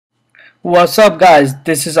What's up guys,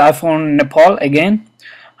 this is iPhone Nepal again.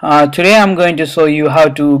 Today I'm going to show you how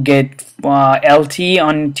to get LTE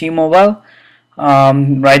on T-Mobile.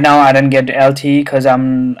 Right now I don't get LTE because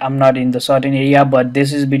I'm not in the certain area, but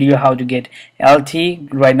this is video how to get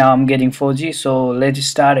LTE. Right now I'm getting 4G, so let's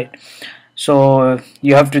start it. So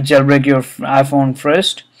you have to jailbreak your iPhone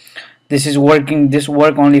first. This work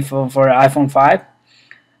only for iPhone 5.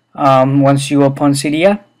 Once you open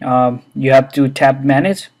Cydia, you have to tap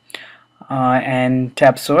manage and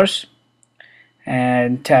tap source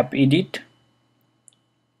and tap edit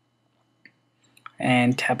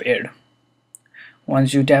and tap air.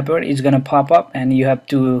 Once you tap it, it's gonna pop up and you have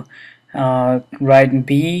to write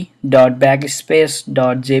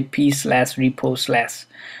v.backspace.jp slash repo slash.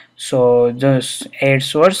 So just add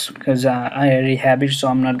source because I already have it, so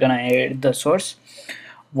I'm not gonna add the source.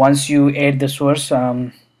 Once you add the source,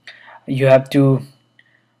 you have to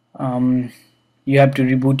um,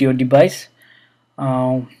 reboot your device.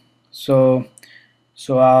 Uh, so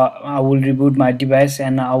I will reboot my device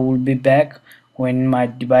and I will be back when my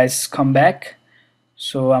device come back.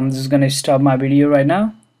 So I'm just gonna stop my video right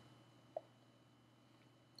now.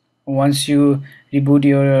 Once you reboot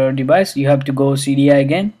your device, you have to go CDI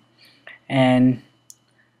again and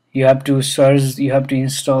you have to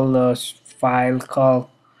install the file called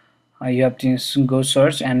you have to go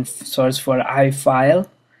search and search for iFile.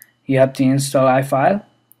 You have to install iFile.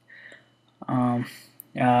 I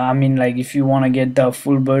mean, like, if you want to get the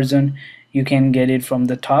full version, you can get it from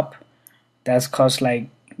the top. That's cost like,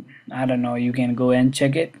 I don't know, you can go and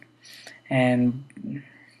check it, and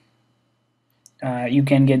you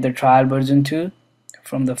can get the trial version too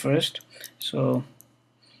from the first. So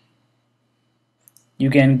you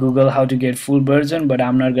can Google how to get full version, but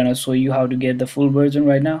I'm not gonna show you how to get the full version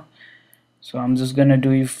right now. So I'm just gonna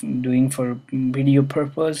doing for video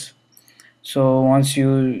purpose. So once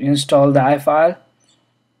you install the iFile,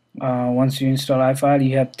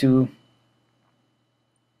 you have to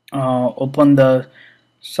open the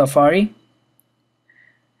Safari,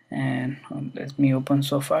 and let me open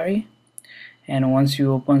Safari. And once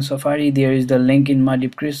you open Safari, there is the link in my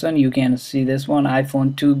description. You can see this one,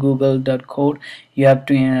 iPhone 2 google.code. You have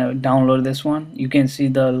to download this one. You can see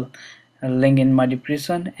the link in my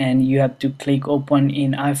description, and you have to click open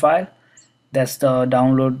in iFile. That's the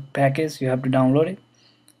download package. You have to download it.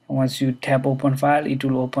 Once you tap open file, it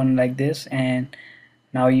will open like this, and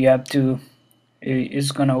now you have to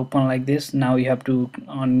it's gonna open like this. Now you have to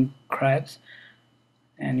on crabs,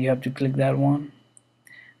 and you have to click that one.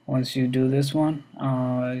 Once you do this one,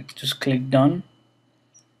 just click done,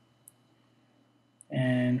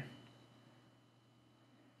 and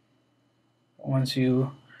once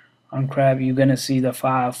you uncrab, you're gonna see the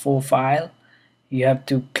full file. You have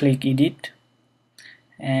to click edit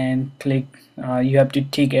and click you have to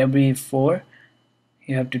tick every four.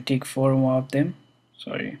 You have to tick 4 more of them.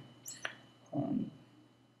 Sorry,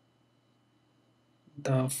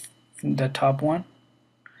 the top one.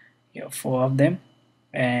 You have 4 of them,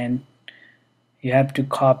 and you have to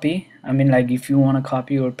copy. I mean, like, if you want to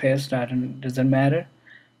copy or paste, that doesn't matter.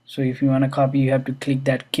 So if you want to copy, you have to click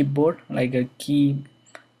that keyboard, like a key,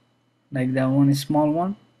 like that one, is small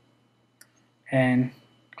one, and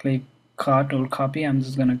click cut or copy. I'm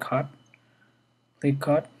just gonna cut. Click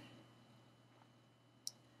cut,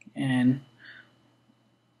 and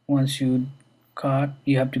once you cut,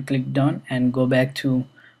 you have to click done and go back to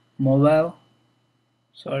mobile.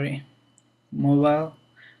 Sorry, mobile,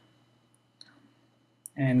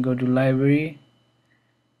 and go to library.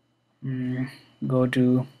 Go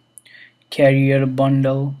to carrier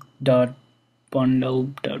bundle dot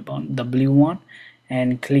the blue one,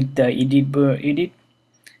 and click the edit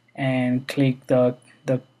and click the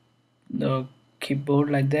keyboard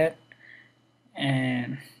like that,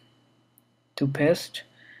 and to paste,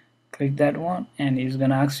 click that one, and it's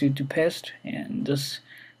gonna ask you to paste, and just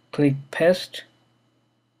click paste.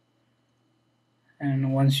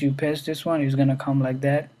 And once you paste this one, it's gonna come like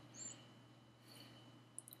that,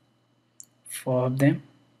 4 of them.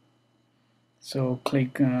 So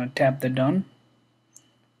click tap the done.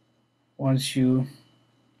 Once you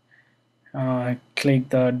click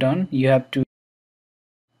the done, you have to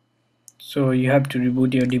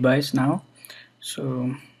reboot your device now.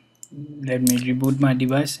 So let me reboot my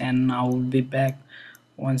device, and I will be back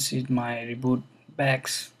once my reboot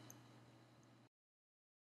backs.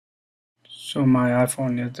 So my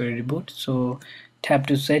iPhone is the reboot. So tap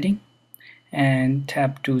to setting and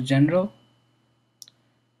tap to general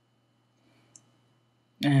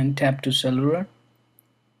and tap to cellular,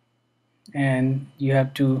 and you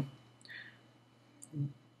have to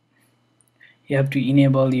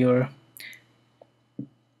enable your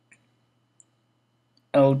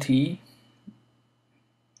LTE.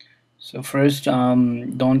 So first,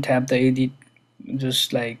 don't tap the edit,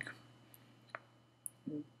 just like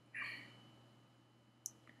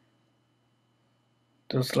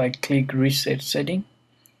click reset setting,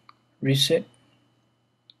 reset,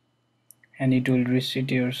 and it will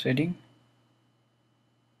reset your setting,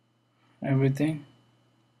 everything.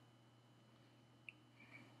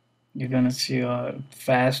 You're gonna see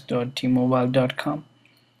fast.tmobile.com.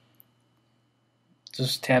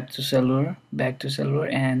 Just tap to cellular, back to cellular,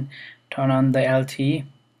 and turn on the LTE.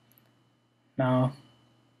 Now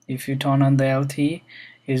if you turn on the LTE,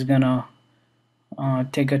 it's gonna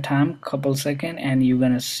take a time, couple seconds, and you're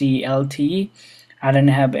gonna see LTE. I don't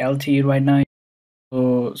have LTE right now,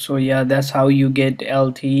 so yeah, that's how you get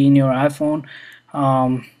LTE in your iPhone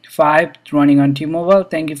 5 running on T-Mobile.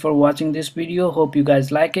 Thank you for watching this video. Hope you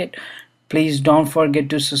guys like it. Please don't forget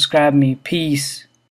to subscribe me. Peace.